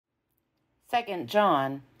2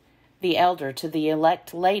 John, the elder to the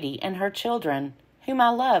elect lady and her children, whom I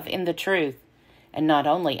love in the truth, and not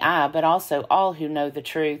only I, but also all who know the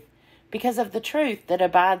truth, because of the truth that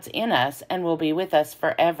abides in us and will be with us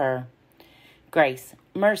forever. Grace,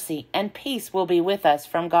 mercy, and peace will be with us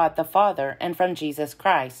from God the Father and from Jesus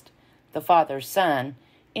Christ, the Father's Son,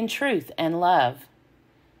 in truth and love.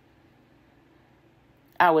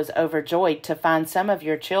 I was overjoyed to find some of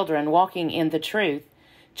your children walking in the truth,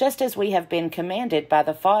 just as we have been commanded by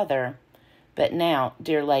the Father. But now,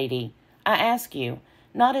 dear lady, I ask you,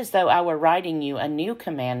 not as though I were writing you a new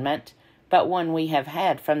commandment, but one we have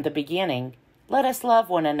had from the beginning, let us love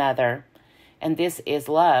one another. And this is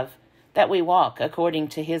love, that we walk according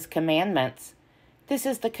to his commandments. This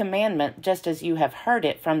is the commandment just as you have heard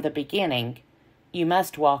it from the beginning. You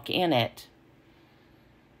must walk in it.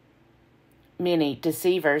 Many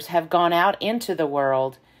deceivers have gone out into the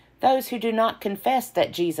world, those who do not confess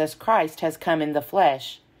that Jesus Christ has come in the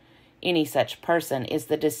flesh. Any such person is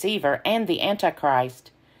the deceiver and the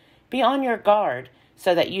Antichrist. Be on your guard,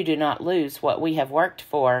 so that you do not lose what we have worked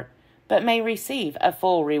for, but may receive a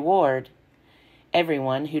full reward.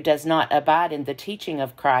 Everyone who does not abide in the teaching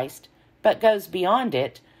of Christ, but goes beyond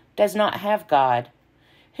it, does not have God.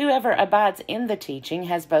 Whoever abides in the teaching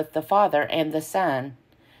has both the Father and the Son.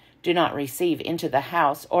 Do not receive into the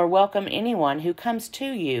house or welcome anyone who comes to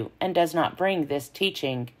you and does not bring this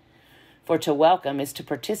teaching. For to welcome is to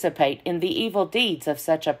participate in the evil deeds of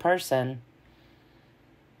such a person.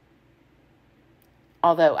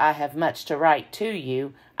 Although I have much to write to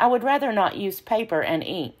you, I would rather not use paper and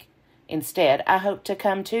ink. Instead, I hope to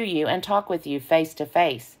come to you and talk with you face to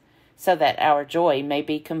face, so that our joy may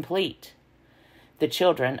be complete. The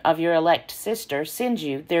children of your elect sister send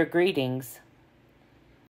you their greetings.